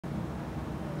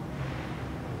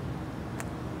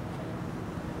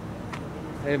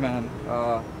Hey man,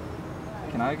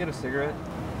 can I get a cigarette?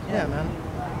 Yeah, man.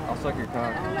 I'll suck your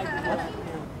cock.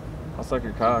 I'll suck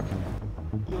your cock.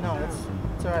 No,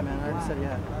 it's alright, man. I already said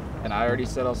yeah. And I already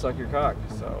said I'll suck your cock,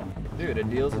 so. Dude, a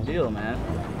deal's a deal, man.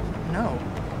 No.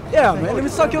 Yeah, man, let me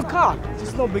suck your cock. It's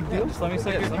just no big deal. Just let me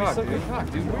suck your cock, dude.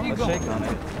 Dude, where are you going? Shake on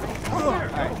it.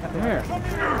 Alright, come here.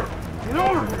 Get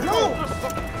over here. No!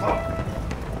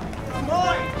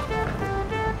 Mine!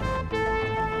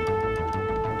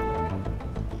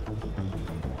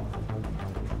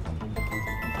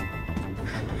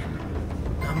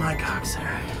 Not my cock,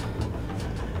 sir.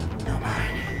 No,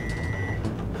 mine.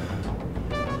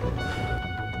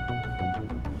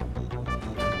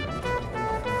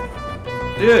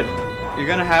 Dude, you're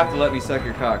gonna have to let me suck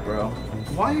your cock, bro.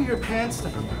 Why are your pants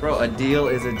down? Bro, a deal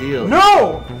is a deal.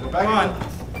 No! Come on.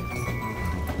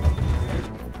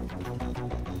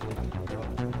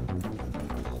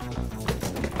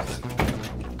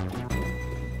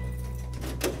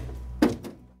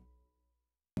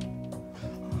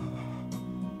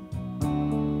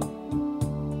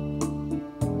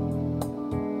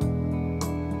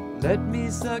 Let me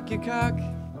suck your cock.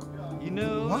 You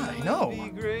know. Why? No. Be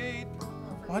great.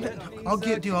 Why did, I'll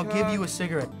give you a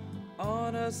cigarette.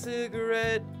 On a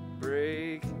cigarette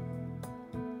break.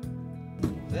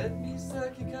 Let me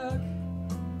suck your cock.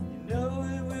 You know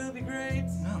it will be great.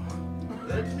 No.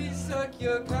 Let me suck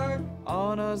your cock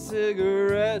on a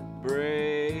cigarette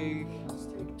break.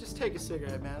 Just take a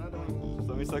cigarette, man. I don't. Just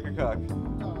let me suck your cock.